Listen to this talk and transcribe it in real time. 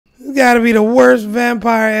You gotta be the worst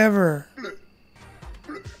vampire ever.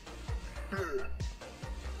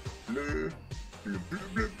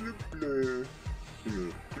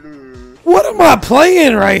 What am I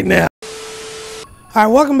playing right now?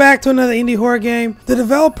 Alright, welcome back to another indie horror game. The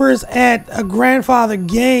developers at Grandfather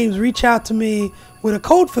Games reached out to me with a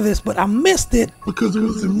code for this, but I missed it because it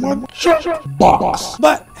was in my box.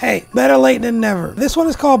 But hey, better late than never. This one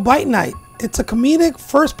is called Bite Night. It's a comedic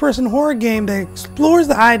first-person horror game that explores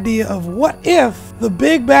the idea of what if the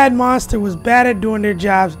big bad monster was bad at doing their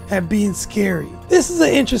jobs at being scary. This is an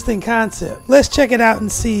interesting concept. Let's check it out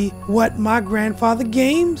and see what my Grandfather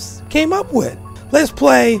Games came up with. Let's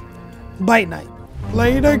play Bite Night.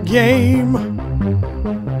 Play the game.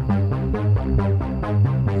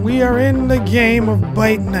 We are in the game of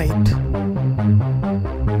Bite Night.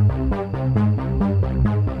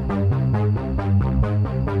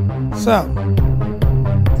 So,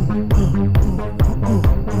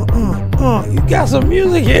 you got some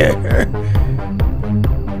music here.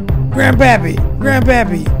 Grandpappy,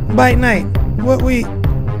 Bite Night.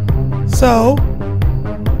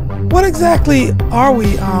 What exactly are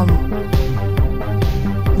we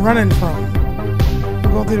running from?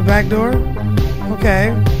 We'll go through the back door.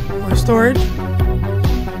 Okay, we're in storage.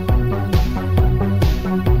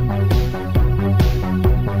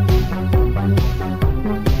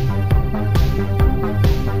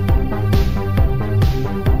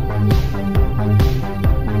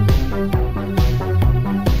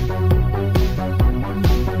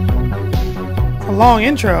 Long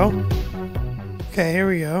intro. Okay, here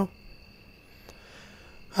we go.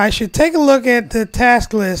 I should take a look at the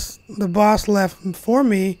task list the boss left for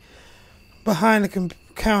me behind the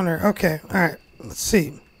counter. Okay, alright, let's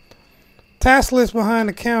see. Task list behind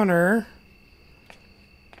the counter.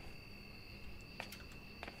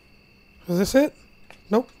 Is this it?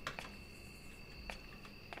 Nope.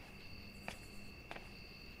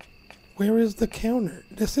 Where is the counter?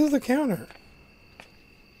 This is the counter.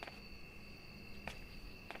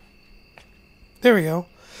 There we go.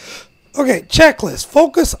 Okay, checklist.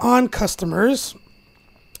 Focus on customers.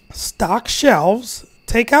 Stock shelves.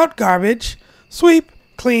 Take out garbage. Sweep,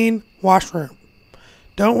 clean, washroom.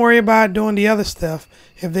 Don't worry about doing the other stuff.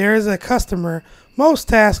 If there is a customer, most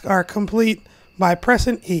tasks are complete by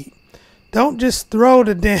pressing E. Don't just throw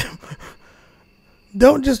the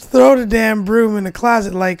damn broom in the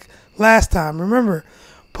closet like last time. Remember,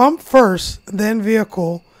 pump first, then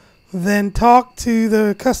vehicle, then talk to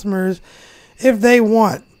the customers if they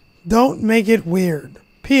want. Don't make it weird.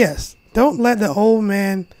 P.S. Don't let the old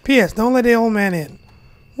man in.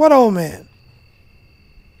 What old man?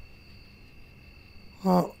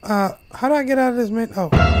 Oh, how do I get out of this man? Oh,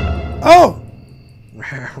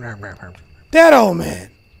 that old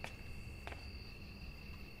man.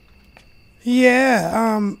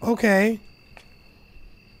 Yeah, okay.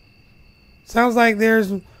 Sounds like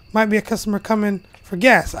might be a customer coming for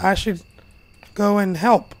gas. I should go and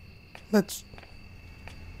help.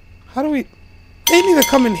 They need to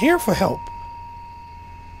come in here for help.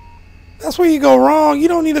 That's where you go wrong. You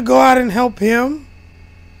don't need to go out and help him.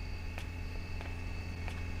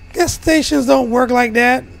 Gas stations don't work like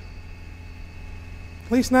that.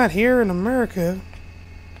 At least not here in America.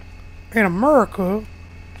 Hey,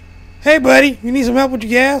 buddy, you need some help with your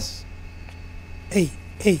gas? Hey.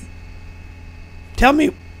 Tell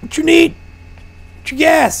me what you need. What's your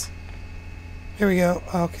gas? Here we go.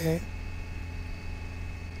 Okay.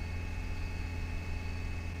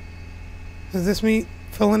 Is this me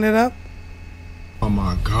filling it up? Oh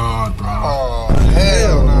my God, bro. Oh,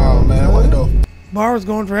 hell no, man. What the? Bar was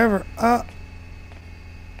going forever.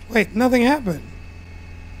 Wait, nothing happened.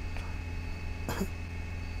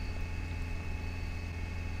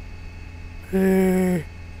 It's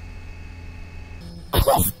taking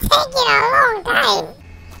a long time.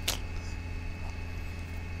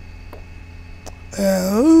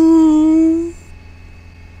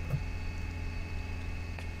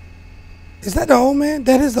 Is that the old man?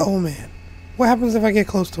 That is the old man. What happens if I get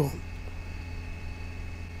close to him?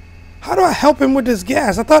 How do I help him with this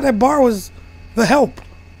gas? I thought that bar was the help.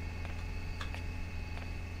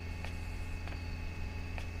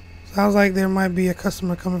 Sounds like there might be a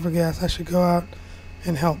customer coming for gas. I should go out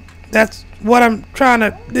and help. That's what I'm trying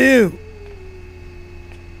to do.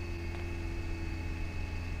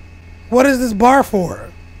 What is this bar for?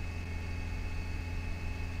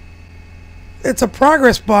 It's a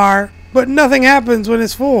progress bar, but nothing happens when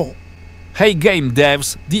it's full. Hey game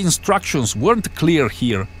devs, the instructions weren't clear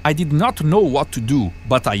here. I did not know what to do,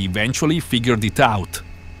 but I eventually figured it out.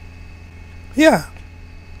 Yeah.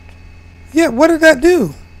 Yeah, what did that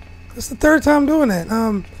do? It's the third time doing that.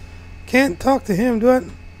 Can't talk to him, do it?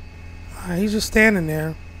 Alright, he's just standing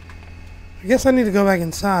there. I guess I need to go back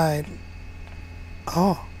inside.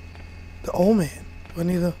 Oh, the old man. Do I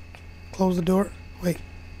need to close the door? Wait.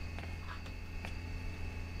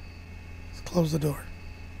 Let's close the door.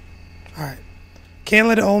 Alright. Can't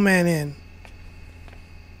let the old man in.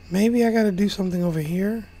 Maybe I gotta do something over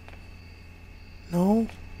here? No?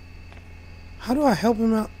 How do I help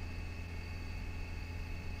him out?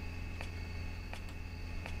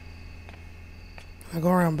 Can I go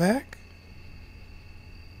around back?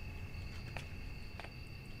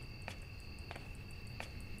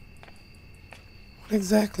 What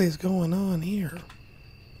exactly is going on here?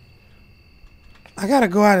 I gotta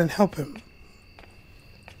go out and help him.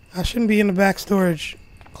 I shouldn't be in the back storage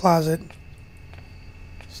closet.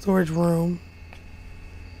 Storage room.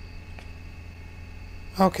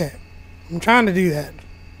 Okay. I'm trying to do that.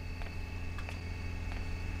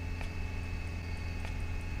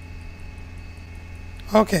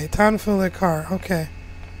 Okay, time to fill that car. Okay.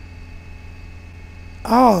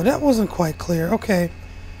 Oh, that wasn't quite clear. Okay.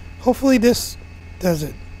 Hopefully this does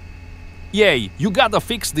it. Yay, you gotta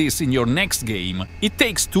fix this in your next game. It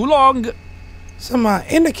takes too long. Some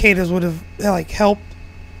indicators would have like helped.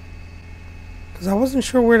 Because I wasn't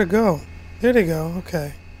sure where to go. There they go.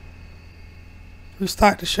 Okay.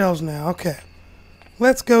 Restock the shelves now. Okay.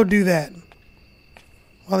 Let's go do that.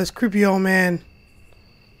 While this creepy old man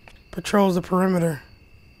patrols the perimeter.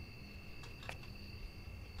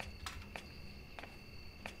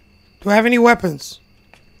 Do I have any weapons?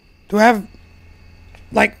 Do I have,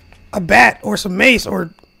 like, a bat or some mace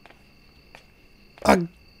or a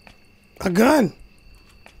gun?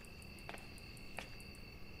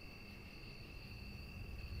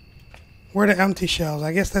 Where are the empty shelves?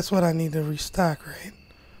 I guess that's what I need to restock, right?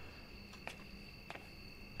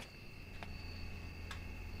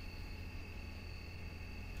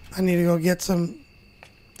 I need to go get some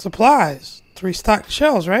supplies to restock the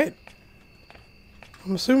shelves, right?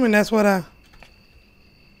 I'm assuming that's what I...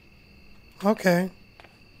 Okay.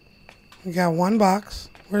 We got one box.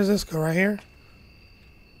 Where does this go? Right here?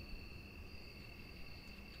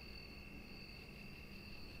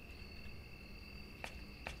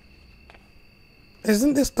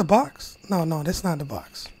 Isn't this the box? No, that's not the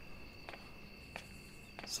box.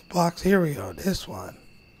 It's the box. Here we go. This one.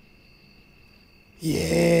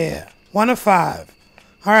 Yeah. 1 of 5.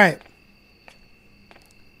 All right.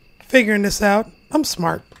 Figuring this out. I'm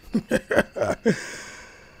smart. All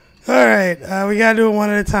right. We got to do it one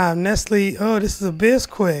at a time. Nestle. Oh, this is a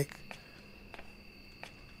Bisquick.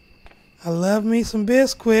 I love me some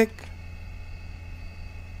Bisquick.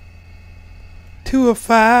 2 of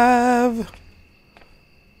 5.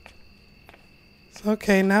 It's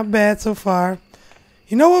okay. Not bad so far.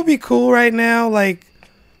 You know what would be cool right now? Like,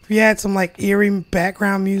 if you had some, like, eerie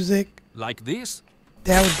background music. Like this?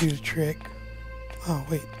 That would do the trick. Oh,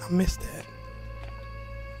 wait. I missed that.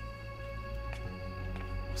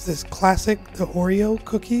 What's this? Classic? The Oreo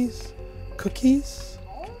cookies? Cookies?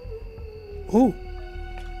 Ooh.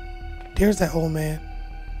 There's that old man.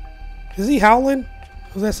 Is he howling?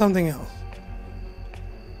 Or is that something else?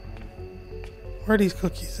 Where are these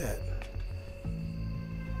cookies at?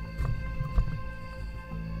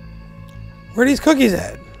 Where are these cookies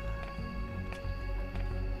at?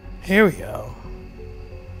 Here we go.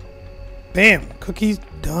 Bam. Cookies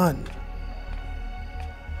done.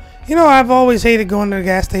 You know, I've always hated going to the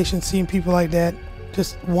gas station, seeing people like that,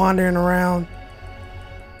 just wandering around.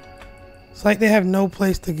 It's like they have no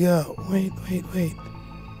place to go. Wait.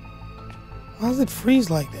 Why does it freeze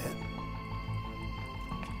like that?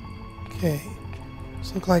 Okay.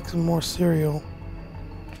 This looks like some more cereal.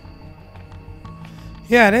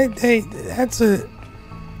 Yeah, that's a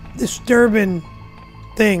disturbing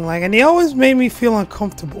thing. Like, and they always made me feel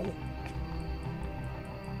uncomfortable.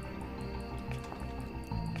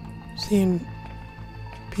 Seeing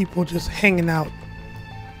people just hanging out.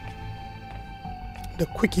 The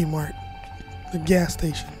Quickie Mart. The gas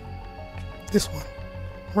station. This one.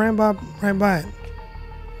 Ran by it.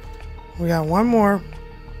 We got one more.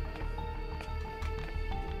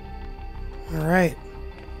 Alright.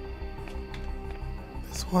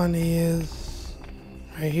 This one is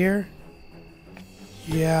right here.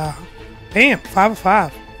 Yeah. Bam! 5 of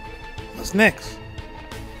 5. What's next?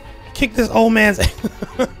 Kick this old man's...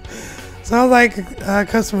 Sounds like a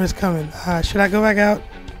customer's coming. Should I go back out?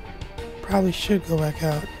 Probably should go back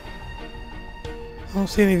out. I don't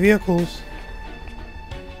see any vehicles.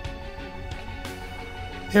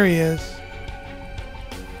 There he is.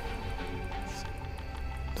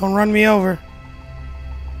 Don't run me over.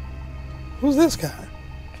 Who's this guy?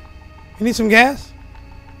 You need some gas?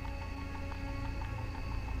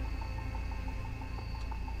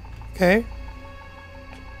 Okay.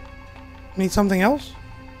 Need something else?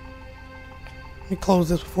 Let me close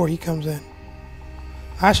this before he comes in.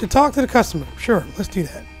 I should talk to the customer. Sure, let's do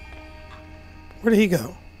that. Where did he go?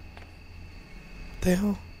 What the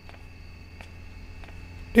hell?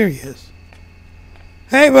 There he is.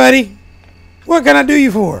 Hey, buddy. What can I do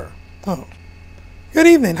you for? Oh. Good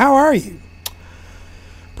evening. How are you?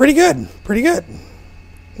 Pretty good. Pretty good.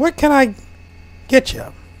 What can I get you?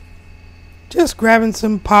 Just grabbing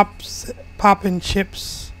some poppin'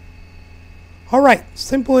 chips. All right.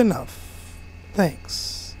 Simple enough.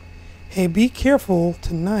 Thanks. Hey, be careful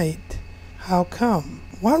tonight. How come?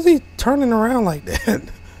 Why is he turning around like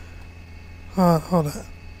that? Hold on.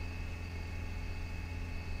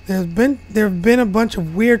 There have been a bunch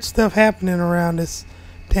of weird stuff happening around this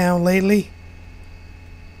town lately.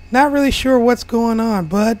 Not really sure what's going on,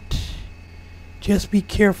 but just be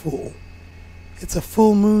careful. It's a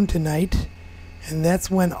full moon tonight, and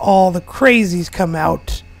that's when all the crazies come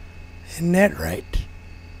out. Isn't that right?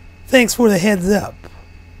 Thanks for the heads up.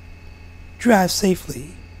 Drive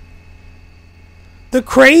safely. The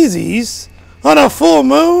crazies? On a full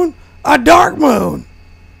moon? A dark moon?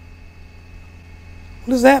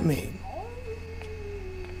 What does that mean?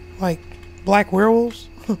 Like black werewolves?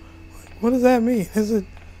 What does that mean? Is it?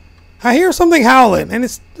 I hear something howling, and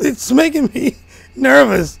it's making me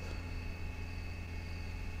nervous.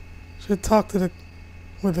 Should talk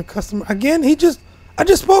with the customer again. I just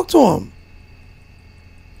spoke to him.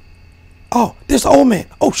 Oh, this old man.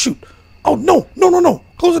 Oh shoot. Oh no.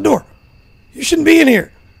 Close the door. You shouldn't be in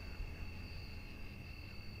here.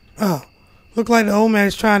 Oh, look like the old man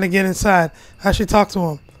is trying to get inside. I should talk to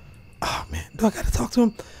him. Oh man, do I gotta talk to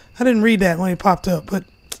him? I didn't read that when he popped up, but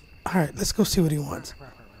alright, let's go see what he wants.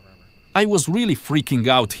 I was really freaking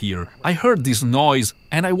out here. I heard this noise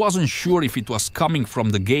and I wasn't sure if it was coming from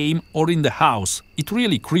the game or in the house. It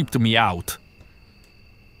really creeped me out.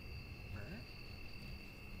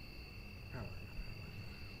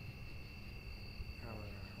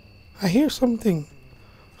 I hear something.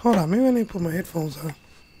 Hold on, maybe I need to put my headphones on.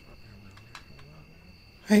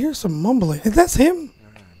 I hear some mumbling. Is that him?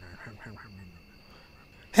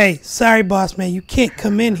 Hey, sorry boss man, you can't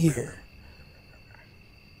come in here.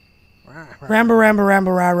 Ramba,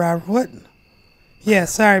 rah, rah. What? Yeah,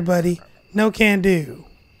 sorry, buddy. No can do.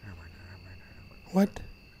 What?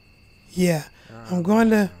 Yeah, I'm going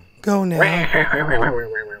to go now.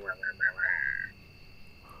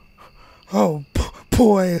 Oh,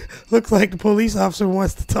 boy. Looks like the police officer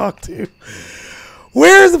wants to talk to.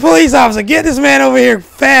 Where's the police officer? Get this man over here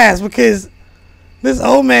fast, because this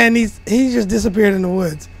old man, he just disappeared in the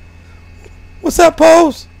woods. What's up,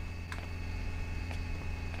 Pose?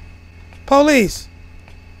 Police.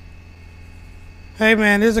 Hey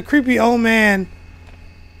man, there's a creepy old man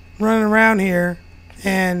running around here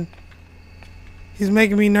and he's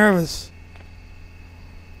making me nervous.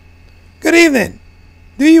 Good evening.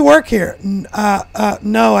 Do you work here? No,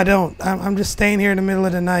 I don't. I'm just staying here in the middle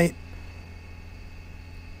of the night,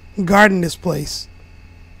 guarding this place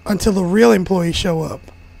until the real employees show up.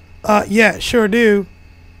 Yeah, sure do.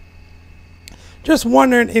 Just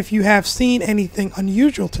wondering if you have seen anything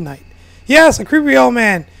unusual tonight. Yes, a creepy old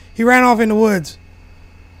man. He ran off in the woods.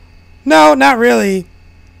 No, not really.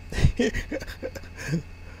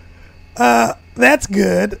 That's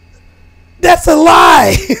good. That's a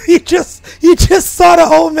lie. You just saw the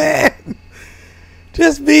old man.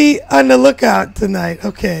 Just be on the lookout tonight.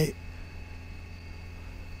 Okay.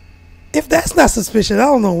 If that's not suspicious, I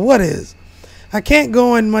don't know what is. I can't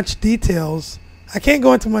go into much details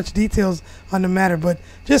on the matter, but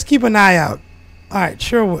just keep an eye out. All right,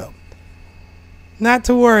 sure will. Not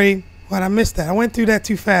to worry. What, I missed that. I went through that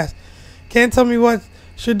too fast. Can't tell me what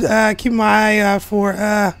should keep my eye out for.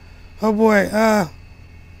 Oh boy.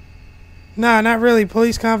 No, not really.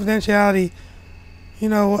 Police confidentiality. You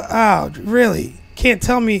know, really? Can't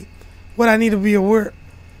tell me what I need to be aware.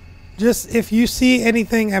 Just if you see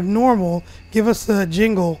anything abnormal, give us a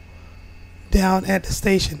jingle down at the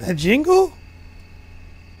station. A jingle?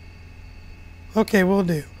 Okay, we'll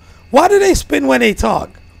do. Why do they spin when they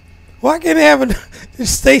talk? Why can't they have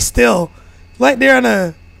just stay still? Like they're on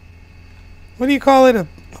a, what do you call it? A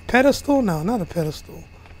pedestal? No, not a pedestal.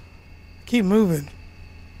 Keep moving.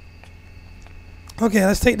 Okay,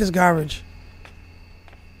 let's take this garbage.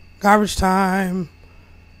 Garbage time.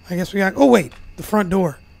 I guess we got, oh wait, the front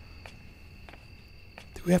door.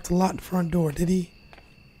 Do we have to lock the front door? He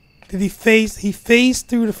phased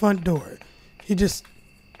through the front door. He just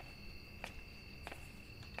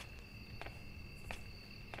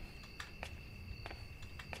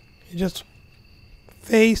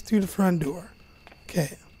phased through the front door.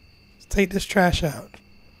 Okay, let's take this trash out.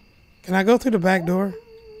 Can I go through the back door?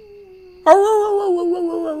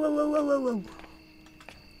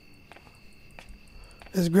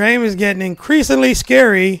 This game is getting increasingly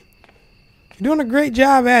scary. You're doing a great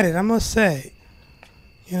job at it, I must say.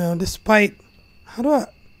 You know, despite... How do I...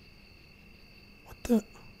 What the...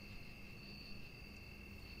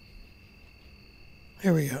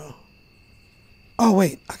 Here we go. Oh,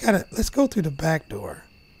 wait. I gotta... Let's go through the back door.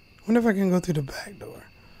 I wonder if I can go through the back door.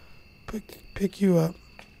 Pick you up.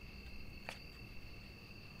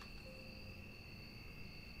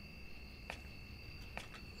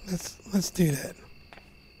 Let's do that.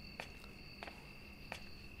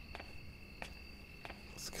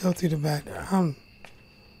 Let's go through the back door. I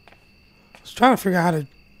was trying to figure out how to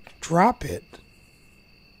drop it.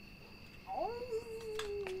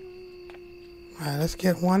 Alright, let's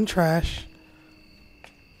get one trash.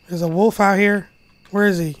 There's a wolf out here. Where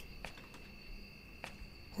is he?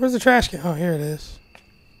 Where's the trash can? Oh, here it is.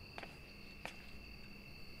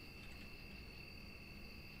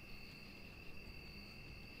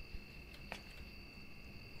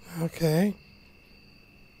 Okay.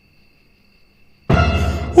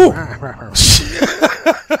 Ooh.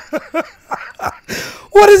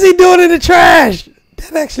 What is he doing in the trash?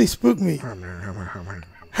 That actually spooked me.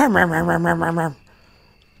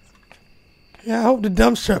 Yeah, I hope the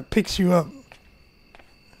dump truck picks you up.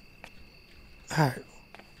 Alright.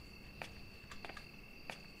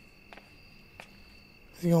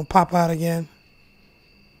 He's gonna pop out again.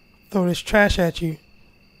 Throw this trash at you.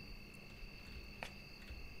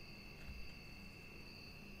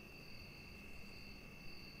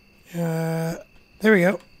 There we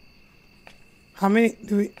go. How many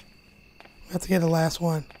do we have to get the last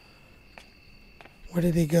one? Where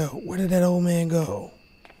did he go? Where did that old man go?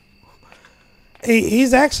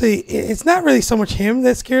 He's actually, it's not really so much him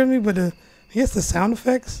that scared me, but I guess the sound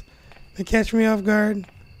effects that catch me off guard.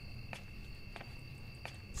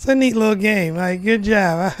 It's a neat little game. Like, good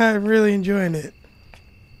job. I'm really enjoying it.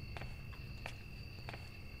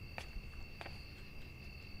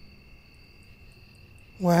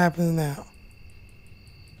 What happens now?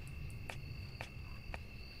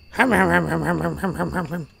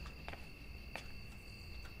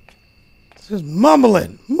 It's just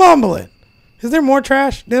mumbling. Is there more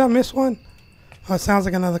trash? Did I miss one? Oh, it sounds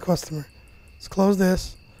like another customer. Let's close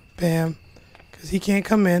this. Bam. Because he can't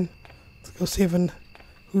come in. Let's go see who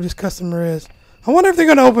this customer is. I wonder if they're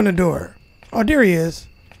going to open the door. Oh, there he is.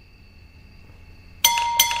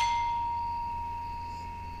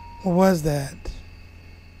 What was that?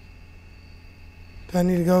 Do I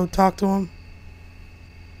need to go talk to him?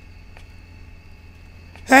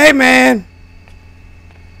 Hey, man.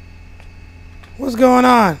 What's going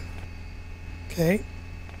on? Okay.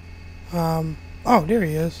 Oh, there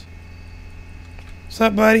he is. What's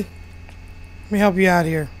up, buddy? Let me help you out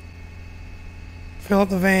here. Fill up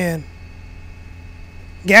the van.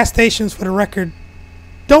 Gas stations, for the record,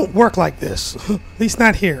 don't work like this. At least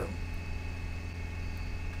not here.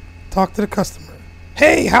 Talk to the customer.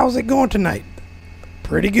 Hey, how's it going tonight?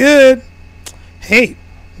 Pretty good. Hey,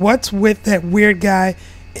 what's with that weird guy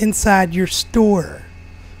inside your store?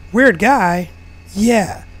 Weird guy?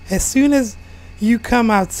 Yeah. As soon as you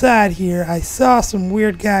come outside here, I saw some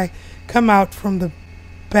weird guy come out from the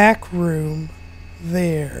back room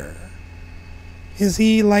there. Is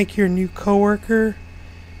he like your new coworker?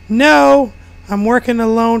 No, I'm working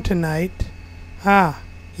alone tonight. Ah,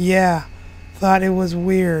 yeah. Thought it was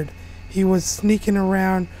weird. He was sneaking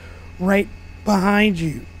around right behind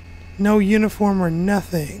you. No uniform or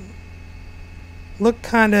nothing. Looked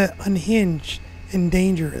kinda unhinged and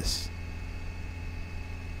dangerous.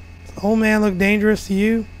 Does the old man look dangerous to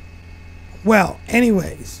you? Well,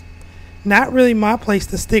 anyways, not really my place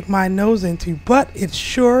to stick my nose into, but it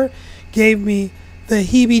sure gave me the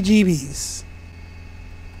heebie-jeebies.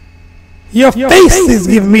 Your face is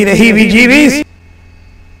giving me the heebie-jeebies.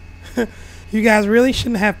 You guys really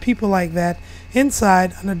shouldn't have people like that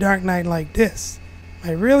inside on a dark night like this.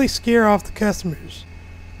 Might really scare off the customers.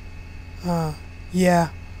 Yeah,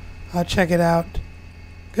 I'll check it out.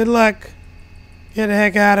 Good luck. Get the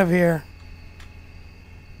heck out of here.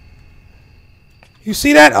 You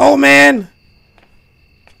see that, old man?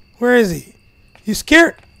 Where is he? You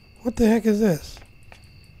scared? What the heck is this?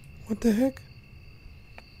 What the heck?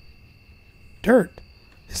 Dirt.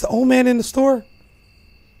 Is the old man in the store?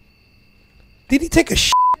 Did he take a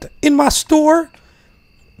shit in my store?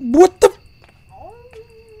 What the?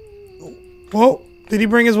 Whoa. Did he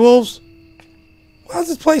bring his wolves? Why is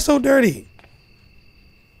this place so dirty?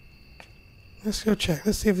 Let's go check.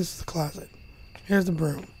 Let's see if this is the closet. Here's the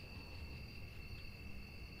broom.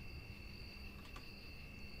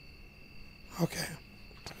 Okay.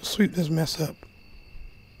 sweep this mess up.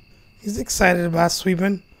 He's excited about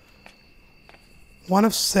sweeping. 1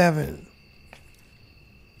 of 7.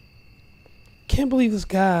 Can't believe this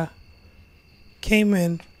guy came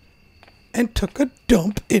in and took a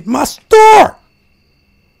dump in my store.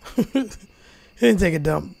 He didn't take a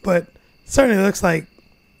dump, but it certainly looks like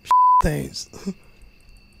things.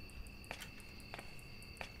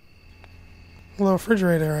 A little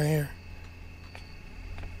refrigerator right here.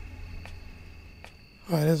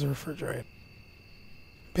 Oh, it is a refrigerator.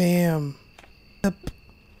 Bam.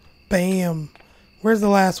 Bam. Where's the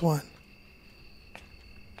last one?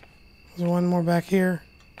 There's one more back here.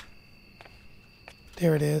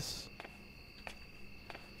 There it is.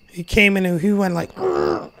 He came in and he went like...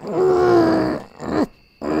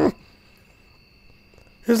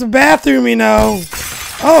 There's a bathroom, you know.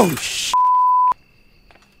 Oh, shit.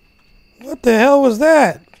 What the hell was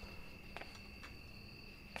that?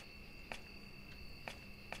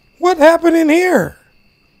 What happened in here?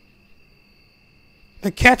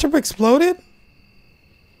 The ketchup exploded?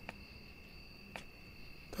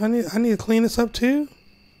 I need to clean this up too?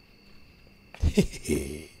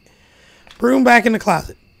 Broom back in the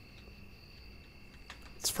closet.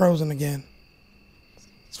 It's frozen again.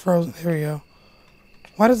 It's frozen. Here we go.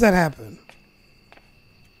 Why does that happen?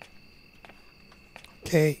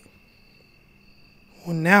 Okay.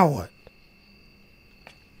 Well, now what?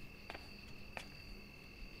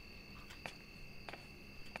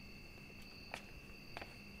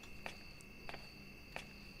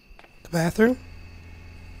 The bathroom?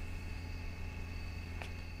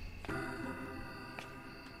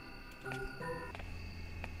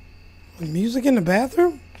 Music in the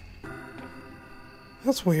bathroom?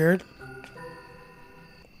 That's weird.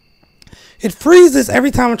 It freezes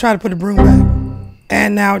every time I try to put the broom back.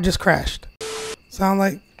 And now it just crashed. Sound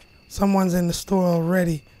like someone's in the store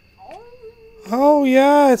already. Oh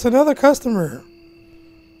yeah, it's another customer.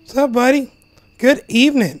 What's up, buddy? Good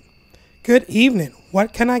evening. Good evening.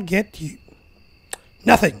 What can I get you?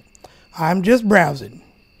 Nothing. I'm just browsing.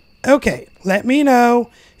 Okay, let me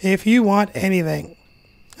know if you want anything.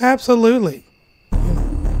 Absolutely.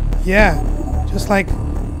 Yeah, just like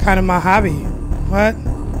kind of my hobby. What?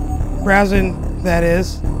 Browsing, that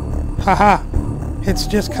is. Haha. It's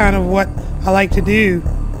just kind of what I like to do,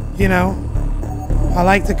 you know. I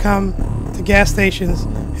like to come to gas stations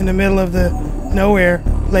in the middle of the nowhere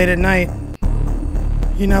late at night.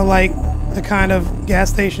 You know, like the kind of gas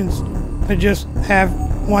stations that just have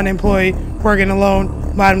one employee working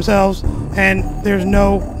alone by themselves and there's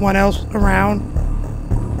no one else around.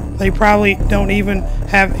 They probably don't even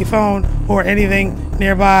have a phone or anything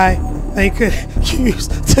nearby they could use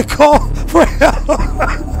to call for help.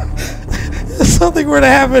 If something were to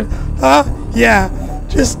happen, huh? Yeah,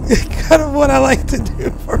 just kind of what I like to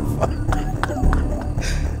do for fun.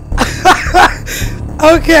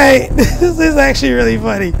 Okay, this is actually really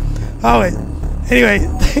funny. Oh, anyway,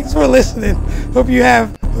 thanks for listening. Hope you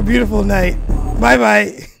have a beautiful night.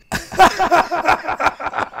 Bye-bye.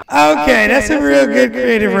 Okay, that's a real good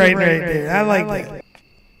creative writing right there. I like that.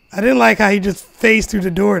 I didn't like how he just phased through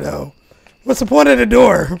the door, though. What's the point of the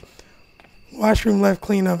door? Washroom left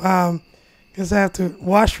clean up. Guess I have to...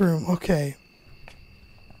 Washroom, okay.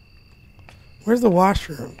 Where's the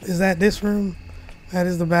washroom? Is that this room? That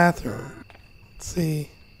is the bathroom. Let's see.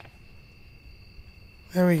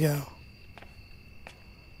 There we go.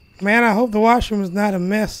 Man, I hope the washroom is not a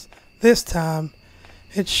mess this time.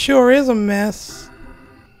 It sure is a mess.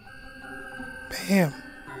 Bam.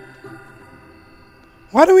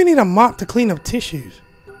 Why do we need a mop to clean up tissues?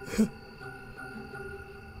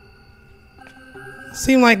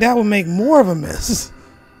 Seemed like that would make more of a mess.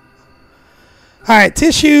 Alright,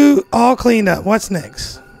 tissue all cleaned up. What's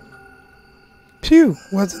next? Phew,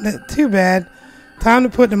 wasn't that too bad. Time to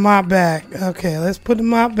put the mop back. Okay, let's put the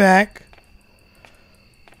mop back.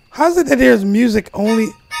 How's it that there's music only...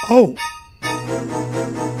 Oh.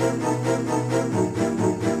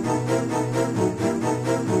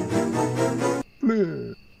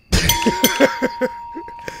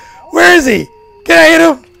 Where is he? Can I hit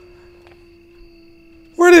him?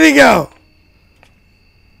 Where did he go?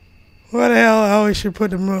 What the hell? Oh, we should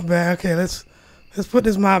put the mop back. Okay, let's put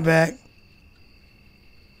this mop back.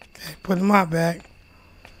 Okay, put the mop back.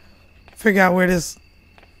 Figure out where this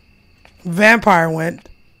vampire went.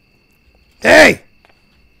 Hey!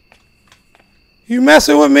 You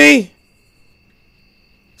messing with me?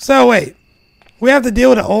 So wait. We have to deal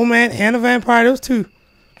with an old man and a vampire? Those two.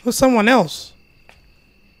 It was someone else.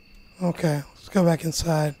 Okay, let's go back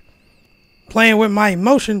inside. Playing with my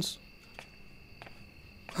emotions.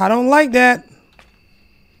 I don't like that.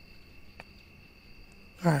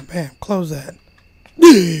 Alright, bam. Close that.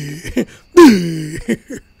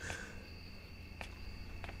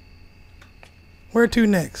 Where to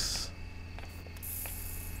next?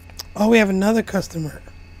 Oh, we have another customer.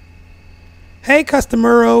 Hey,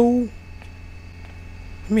 customer-o.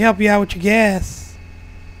 Let me help you out with your gas.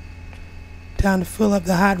 Time to fill up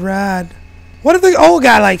the hot rod. What if the old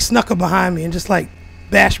guy like snuck up behind me and just like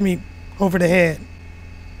bashed me over the head?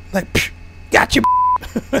 Like, psh, gotcha.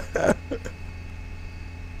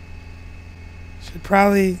 Should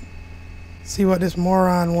probably see what this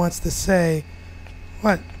moron wants to say.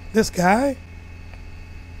 What? This guy?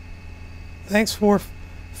 Thanks for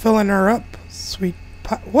filling her up, sweet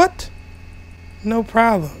what? No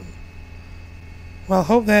problem. Well,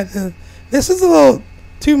 hope that this is a little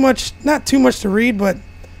too much, not too much to read, but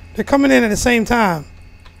they're coming in at the same time.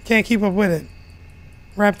 Can't keep up with it.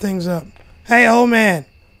 Wrap things up. Hey, old man.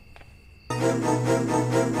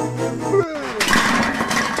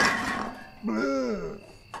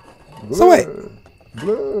 So wait.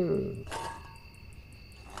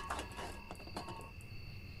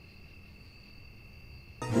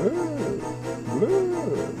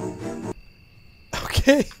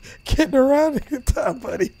 Okay, getting around in your time,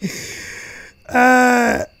 buddy.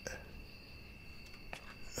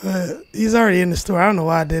 He's already in the store. I don't know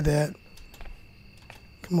why I did that.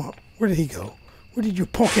 Come on, where did he go? Where did your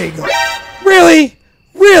punk go? Really?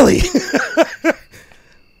 Really?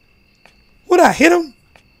 Would I hit him?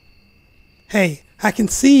 Hey, I can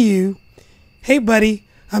see you. Hey, buddy,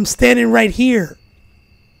 I'm standing right here.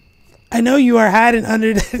 I know you are hiding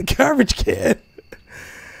under that garbage can.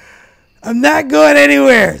 I'm not going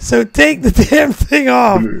anywhere, so take the damn thing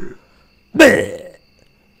off. Bleh.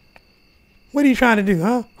 What are you trying to do,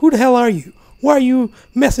 huh? Who the hell are you? Why are you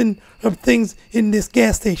messing up things in this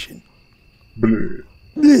gas station? Bleh.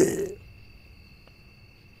 Bleh.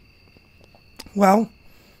 Well,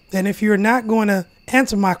 then if you're not going to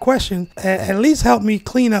answer my question, at least help me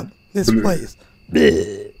clean up this place.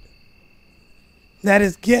 Bleh. That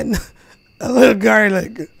is getting a little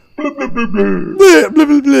garlic. Bleh, bleh,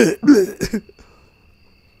 bleh, bleh, bleh.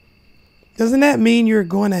 Doesn't that mean you're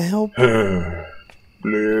going to help?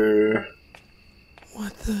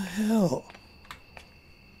 What the hell?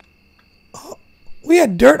 Oh, we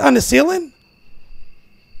had dirt on the ceiling?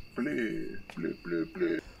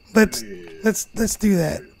 Let's do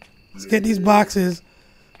that. Let's get these boxes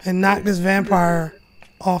and knock this vampire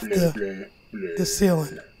off the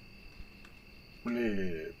ceiling.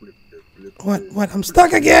 What? I'm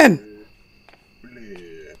stuck again!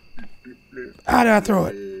 How did I throw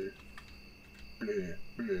it?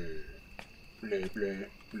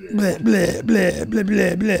 Bleh, bleh, bleh, bleh,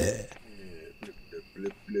 bleh, bleh.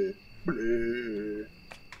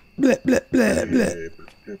 Bleh, bleh, bleh, bleh.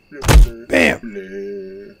 Bam!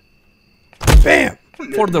 Bam!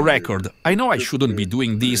 For the record, I know I shouldn't be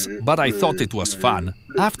doing this, but I thought it was fun.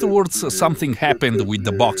 Afterwards, something happened with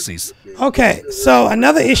the boxes. Okay, so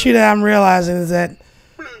another issue that I'm realizing is that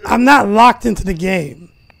I'm not locked into the game.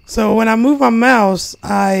 So when I move my mouse,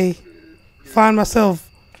 I find myself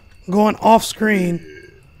going off screen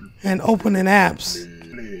and opening apps.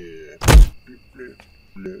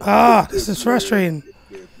 Ah, this is frustrating.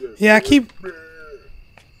 Yeah, I keep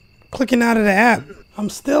clicking out of the app. I'm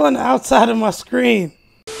still on the outside of my screen.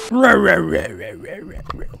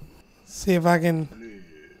 See if I can.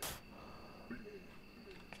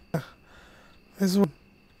 This is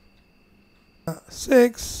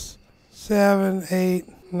 6, 7, 8,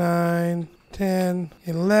 9, 10,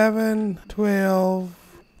 11, 12,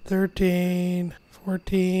 13,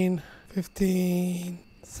 14, 15,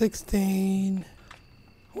 16.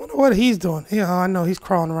 I wonder what he's doing. Yeah, I know he's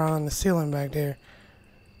crawling around on the ceiling back there.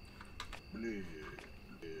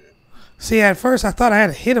 See, at first I thought I had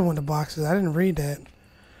to hit him with the boxes. I didn't read that.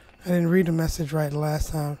 I didn't read the message right the last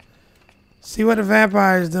time. See what the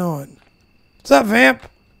vampire is doing. What's up, vamp?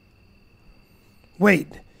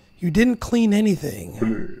 Wait, you didn't clean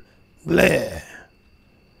anything. Bleh.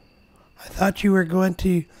 I thought you were going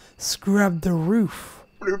to scrub the roof.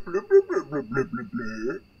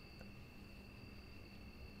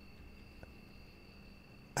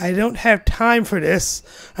 I don't have time for this.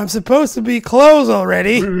 I'm supposed to be closed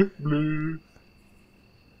already.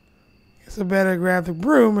 Guess I better grab the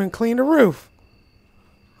broom and clean the roof.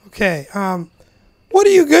 Okay, what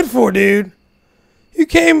are you good for, dude? You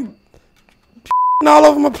came all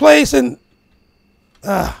over my place and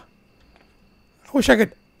I wish I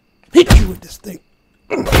could hit you with this thing.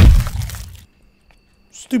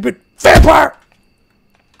 Stupid vampire!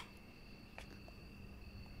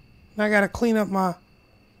 Now I gotta clean up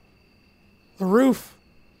the roof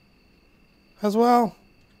as well.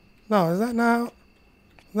 No, is that not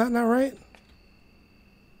right?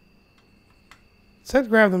 said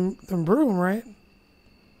grab the broom, right?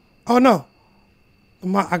 Oh, no.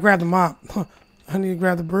 I grabbed the mop. I need to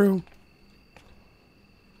grab the broom.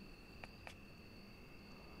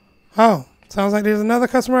 Oh, sounds like there's another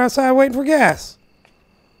customer outside waiting for gas.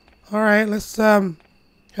 All right, let's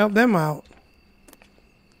help them out.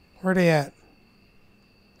 Where they at?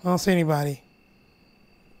 I don't see anybody.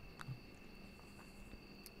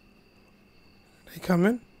 They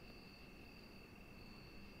coming?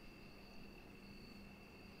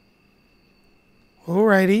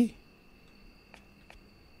 Alrighty.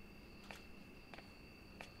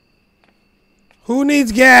 Who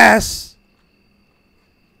needs gas?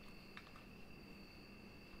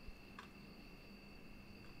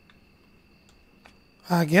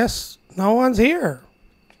 I guess no one's here.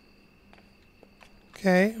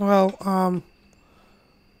 Okay, well,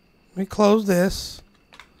 let me close this.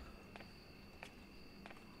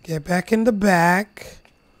 Get back in the back.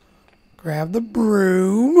 Grab the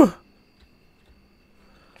broom.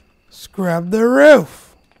 Scrub the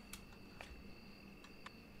roof.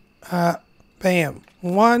 Bam.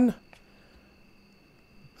 One.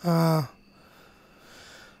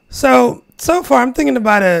 So far I'm thinking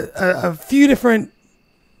about a few different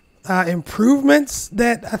improvements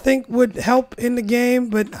that I think would help in the game,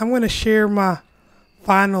 but I'm going to share my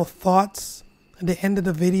final thoughts at the end of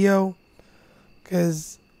the video,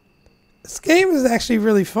 because this game is actually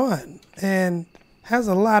really fun and has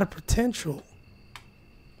a lot of potential.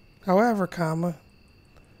 However,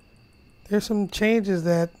 there's some changes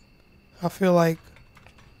that I feel like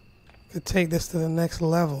could take this to the next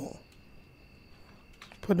level.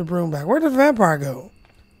 Put the broom back. Where did the vampire go?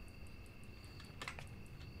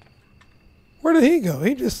 Where did he go?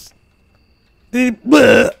 He just did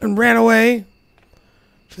and ran away.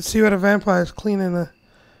 Should see what a vampire is cleaning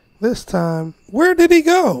this time. Where did he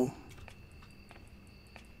go?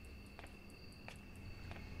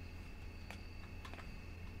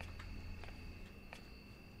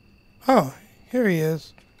 Oh, here he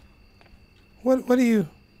is. What do you...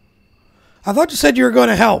 I thought you said you were going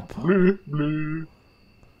to help. Bleh, bleh.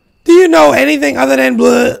 Do you know anything other than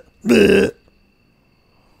blah, blah?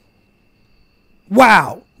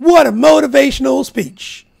 Wow, what a motivational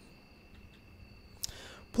speech.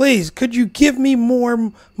 Please, could you give me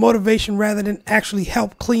more motivation rather than actually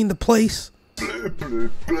help clean the place? Bleh,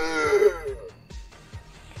 bleh, bleh.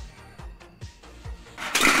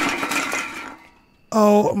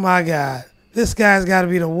 Oh my God. This guy's got to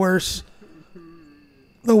be the worst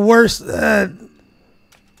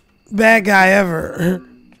bad guy ever.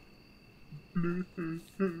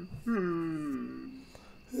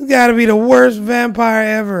 He's got to be the worst vampire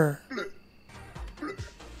ever.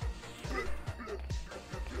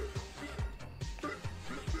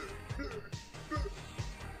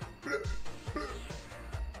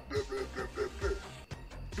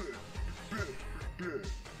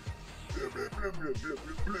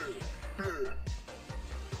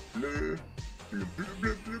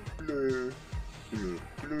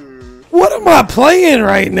 What am I playing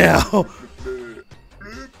right now?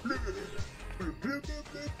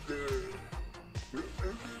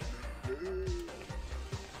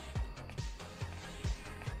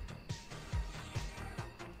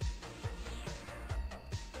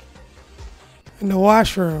 In the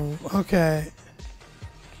washroom. Okay.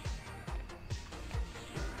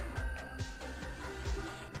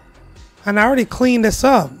 And I already cleaned this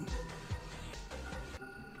up.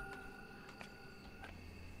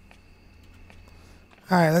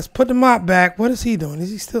 Alright, let's put the mop back. What is he doing? Is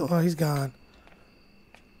he still... Oh, he's gone.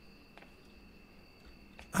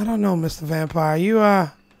 I don't know, Mr. Vampire.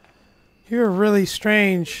 You're a really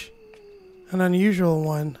strange and unusual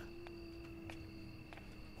one.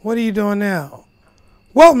 What are you doing now?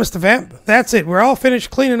 Well, Mr. Vamp, that's it. We're all finished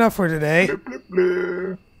cleaning up for today. Bleh, bleh,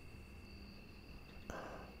 bleh.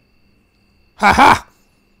 Ha ha!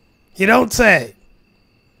 You don't say.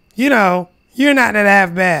 You know, you're not that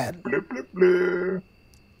half bad. Bleh, bleh, bleh.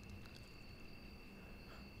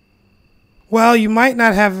 Well, you might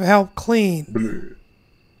not have helped clean. Bleh,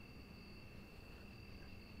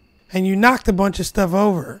 And you knocked a bunch of stuff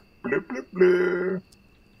over. bleh, bleh, bleh.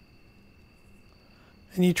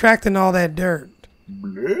 And you tracked in all that dirt.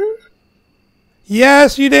 Bleh.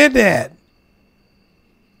 Yes, you did that.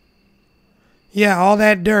 Yeah, all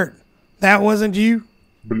that dirt. That wasn't you?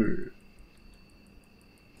 Bleh.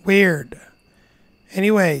 Weird.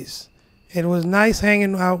 Anyways, it was nice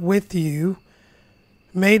hanging out with you.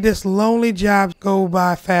 Made this lonely job go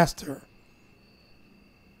by faster.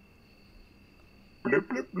 Bleh,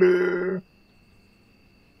 bleh, bleh.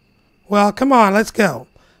 Well, come on, let's go.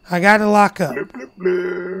 I got to lock up. Bleh, bleh,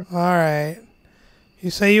 bleh. All right. You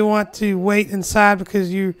say you want to wait inside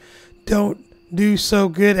because you don't do so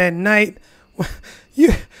good at night.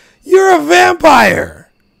 You're a vampire.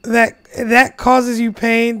 That causes you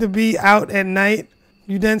pain to be out at night.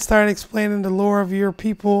 You then started explaining the lore of your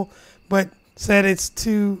people, but said it's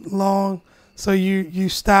too long, so you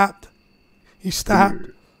stopped. You stopped.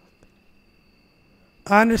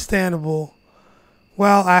 Understandable.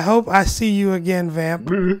 Well, I hope I see you again, Vamp.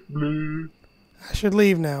 Blah, blah. I should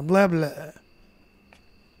leave now. Blah, blah.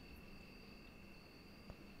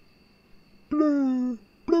 Blah,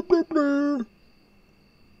 blah, blah, blah.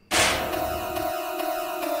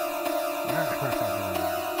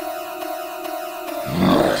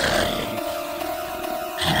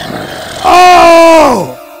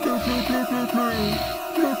 Oh!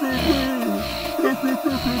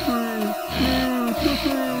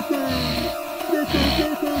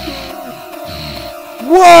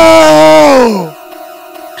 Whoa!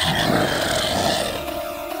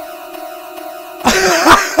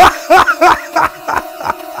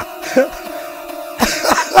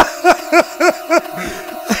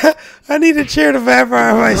 I need to cheer the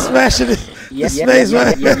vampire by smashing his face.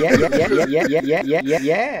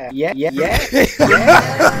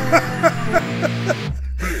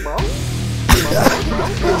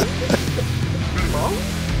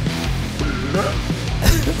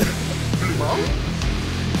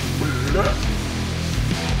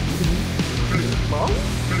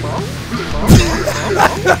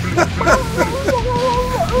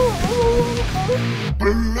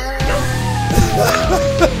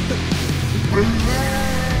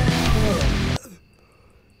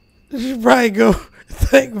 You should probably go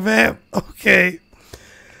thank Vamp. Okay.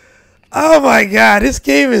 Oh my god, this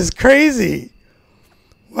game is crazy.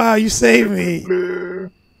 Wow, you saved me. Blah,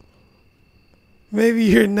 Maybe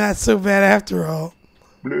you're not so bad after all.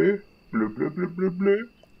 blah, blah, blah, blah, blah, blah.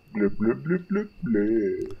 Blah, blah, blah, blah,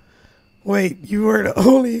 blah. Wait, you're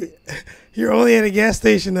only at a gas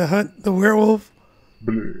station to hunt the werewolf,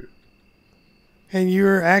 Blah. and you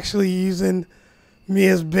were actually using me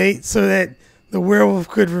as bait so that the werewolf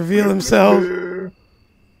could reveal himself. Blah.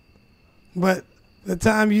 But the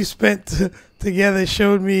time you spent together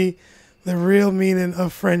showed me the real meaning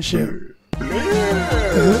of friendship.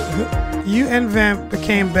 You and Vamp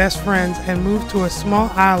became best friends and moved to a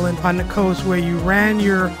small island on the coast where you ran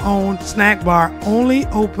your own snack bar, only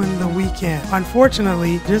open the weekend.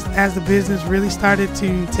 Unfortunately, just as the business really started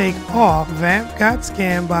to take off, Vamp got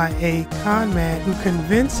scammed by a con man who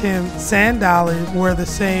convinced him sand dollars were the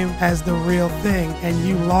same as the real thing, and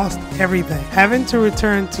you lost everything, having to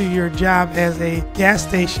return to your job as a gas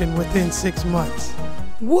station within 6 months.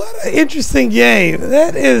 What an interesting game.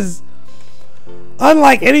 That is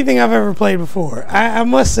unlike anything I've ever played before. I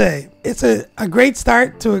must say, it's a great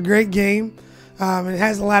start to a great game. It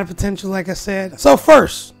has a lot of potential, like I said. So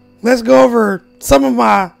first, let's go over some of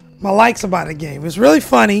my likes about the game. It's really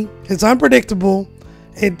funny. It's unpredictable.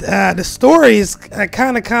 The story is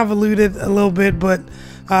kind of convoluted a little bit, but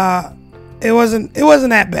it wasn't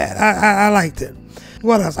that bad. I liked it.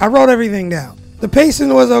 What else? I wrote everything down. The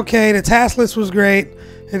pacing was okay. The task list was great.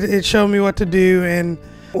 It showed me what to do. And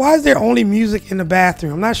why is there only music in the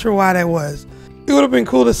bathroom? I'm not sure why that was. It would have been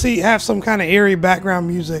cool to have some kind of eerie background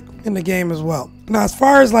music in the game as well. Now, as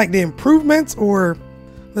far as like the improvements or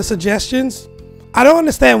the suggestions, I don't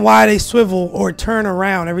understand why they swivel or turn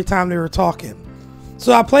around every time they were talking.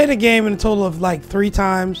 So I played the game in a total of like 3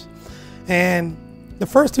 times, and the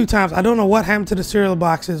first 2 times, I don't know what happened to the cereal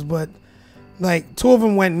boxes, but like 2 of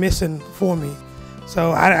them went missing for me.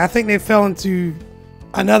 So I think they fell into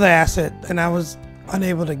another asset and I was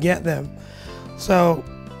unable to get them. So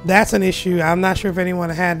that's an issue. I'm not sure if anyone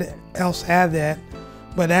else had that,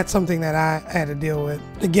 but that's something that I had to deal with.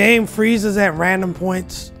 The game freezes at random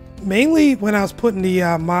points, mainly when I was putting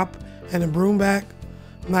the mop and the broom back.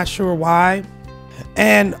 I'm not sure why.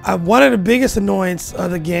 And one of the biggest annoyances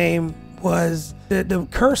of the game was the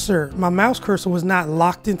cursor. My mouse cursor was not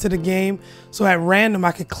locked into the game, so at random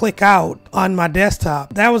I could click out on my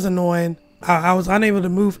desktop. That was annoying. I was unable to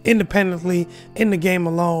move independently in the game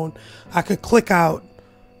alone. I could click out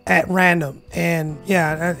at random, and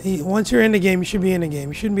yeah, once you're in the game, you should be in the game.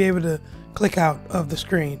 You shouldn't be able to click out of the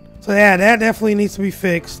screen. So yeah, that definitely needs to be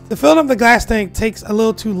fixed. The filling up the glass tank takes a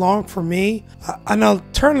little too long for me. An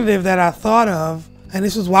alternative that I thought of, and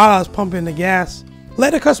this was while I was pumping the gas,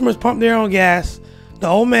 let the customers pump their own gas. The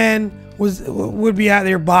old man would be out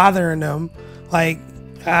there bothering them, like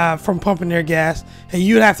from pumping their gas, and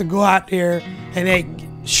you'd have to go out there and they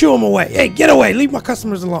shoo them away. Hey, get away! Leave my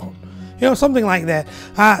customers alone. You know, something like that.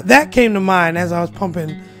 That came to mind as I was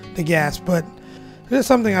pumping the gas, but it's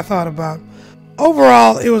something I thought about.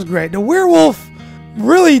 Overall, it was great. The werewolf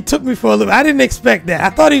really took me for a loop. I didn't expect that. I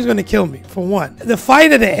thought he was going to kill me, for one. The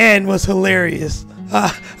fight at the end was hilarious.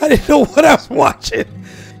 I didn't know what I was watching.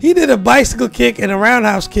 He did a bicycle kick and a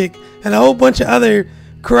roundhouse kick and a whole bunch of other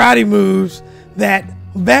karate moves that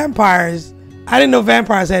vampires, I didn't know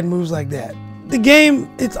vampires had moves like that. The game,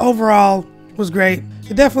 it's overall was great.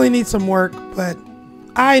 It definitely needs some work, but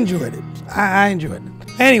I enjoyed it. I enjoyed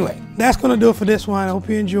it. Anyway, that's going to do it for this one. I hope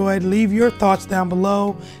you enjoyed. Leave your thoughts down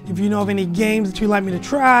below. If you know of any games that you'd like me to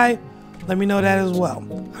try, let me know that as well.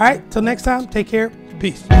 All right, till next time, take care.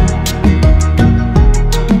 Peace.